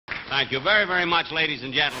Thank you very, very much, ladies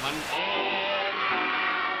and gentlemen.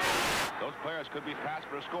 Those players could be passed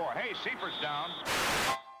for a score. Hey, Seifert's down.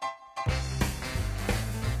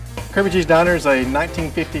 Kirby G's Diner is a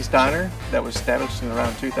 1950s diner that was established in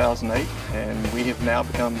around 2008, and we have now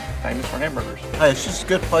become famous for hamburgers. Hey, it's just a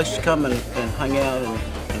good place to come and hang out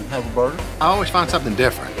and have a burger. I always find something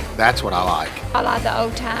different. That's what I like. I like the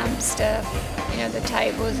old-time stuff, you know, the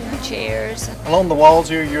tables and the chairs. Along the walls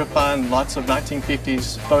here, you'll find lots of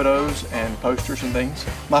 1950s photos and posters and things.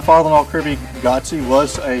 My father-in-law, Kirby Godsey,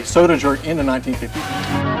 was a soda jerk in the 1950s.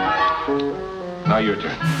 Now your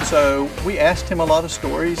turn. So we asked him a lot of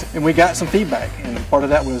stories, and we got some feedback. And part of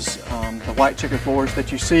that was the white checker floors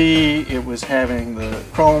that you see. It was having the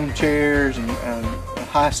chrome chairs and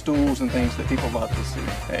high stools and things that people love to see.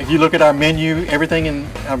 If you look at our menu, everything in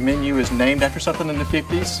our menu is named after something in the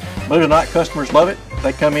 50s. Believe it or not, customers love it.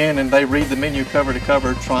 They come in and they read the menu cover to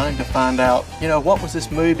cover trying to find out, you know, what was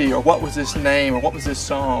this movie, or what was this name, or what was this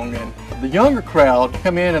song. And the younger crowd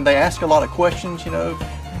come in and they ask a lot of questions, you know,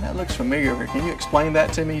 that looks familiar. Can you explain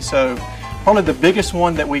that to me? So probably the biggest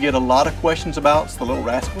one that we get a lot of questions about is the Little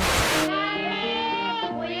Rascals.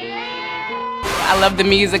 I love the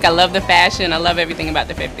music, I love the fashion, I love everything about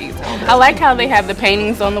the 50s. I like how they have the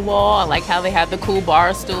paintings on the wall, I like how they have the cool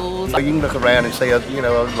bar stools. You can look around and see, you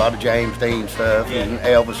know, a lot of James Dean stuff and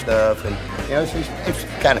Elvis stuff, and you know, it's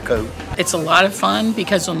kind of cool. It's a lot of fun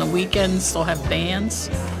because on the weekends they'll have bands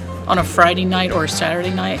on a Friday night or a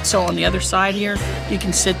Saturday night. So on the other side here, you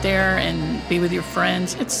can sit there and be with your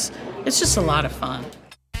friends. It's just a lot of fun.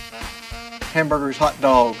 Hamburgers, hot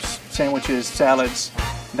dogs, sandwiches, salads.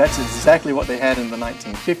 That's exactly what they had in the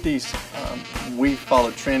 1950s. We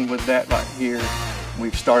followed trend with that right here.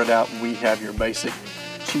 We've started out, we have your basic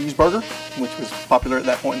cheeseburger, which was popular at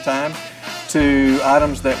that point in time, to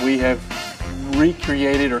items that we have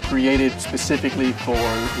recreated or created specifically for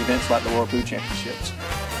events like the World Food Championships.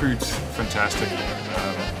 Food's fantastic.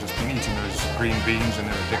 Just been eating those green beans and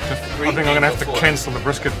they're addictive. I think I'm going to have to cancel the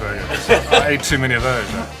brisket burger. I ate too many of those.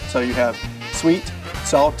 So you have sweet,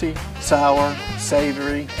 salty, sour,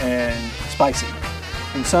 savory, and spicy.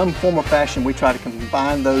 In some form or fashion, we try to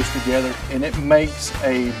combine those together, and it makes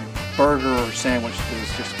a burger or sandwich that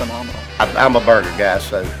is just phenomenal. I'm a burger guy,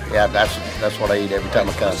 so yeah, that's what I eat every time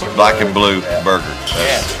I come. Black and blue burger.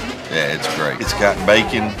 Yeah, it's great. It's got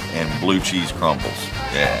bacon and blue cheese crumbles.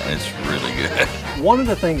 Yeah, it's really good. One of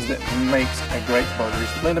the things that makes a great burger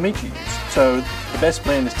is the blend of meat you use. So the best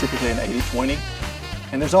blend is typically an 80-20,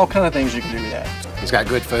 and there's all kind of things you can do with that. It's got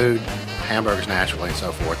good food, hamburgers naturally and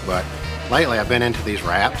so forth, but lately I've been into these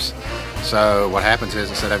wraps. So what happens is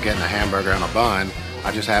instead of getting a hamburger in a bun,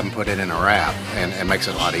 I just have them put it in a wrap, and it makes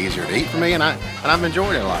it a lot easier to eat for me, and I've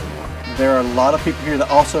enjoyed it a lot more. There are a lot of people here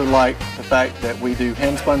that also like the fact that we do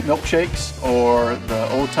hand-spun milkshakes, or the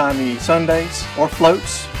old-timey sundaes, or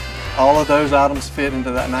floats. All of those items fit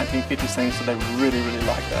into that 1950s thing, so they really, really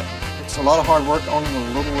like that. It's a lot of hard work owning a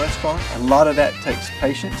little restaurant. A lot of that takes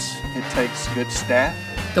patience. It takes good staff.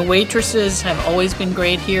 The waitresses have always been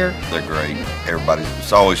great here. They're great.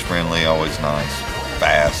 It's always friendly, always nice,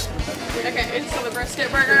 fast. Okay, so the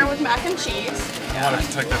brisket burger with mac and cheese. I wanted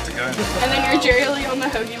to take that to go. And then your Jerry Lee on the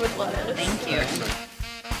hoagie with lettuce. Thank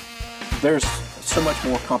you. There's so much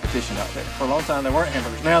more competition out there. For a long time there weren't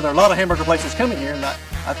hamburgers. Now there are a lot of hamburger places coming here, and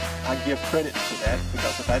I give credit to that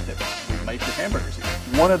because of the fact that we make the hamburgers here.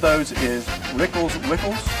 One of those is Rickles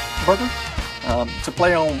Wickles Burger. It's a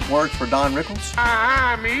play on words for Don Rickles.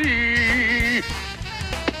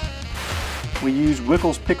 We use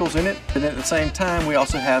Wickles pickles in it, and at the same time we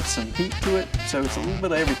also have some heat to it, so it's a little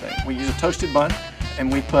bit of everything. We use a toasted bun,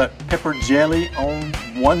 and we put pepper jelly on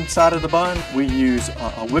one side of the bun. We use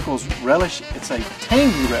a Wickles relish. It's a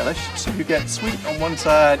tangy relish, so you got sweet on one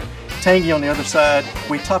side, tangy on the other side.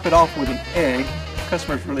 We top it off with an egg.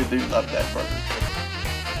 Customers really do love that burger.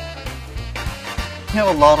 We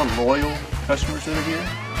have a lot of loyal customers that are here.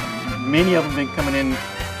 Many of them have been coming in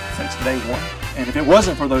since day one. And if it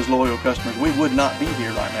wasn't for those loyal customers, we would not be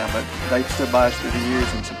here right now. But they've stood by us through the years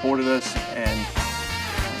and supported us and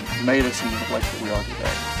made us into the place that we are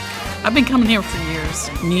today. I've been coming here for years.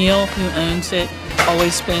 Neil, who owns it,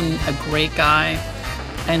 always been a great guy,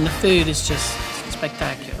 and the food is just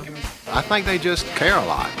spectacular. I think they just care a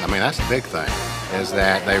lot. I mean, that's the big thing, is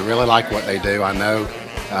that they really like what they do. I know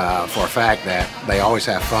for a fact that they always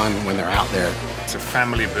have fun when they're out there. It's a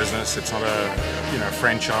family business. It's not a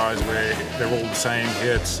franchise where they're all the same.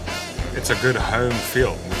 Here it's a good home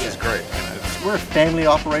feel, which is great. We're a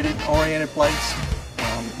family-oriented place.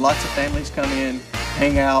 Lots of families come in,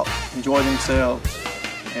 hang out, enjoy themselves,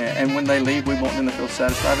 and when they leave, we want them to feel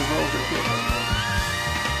satisfied as well as their kids.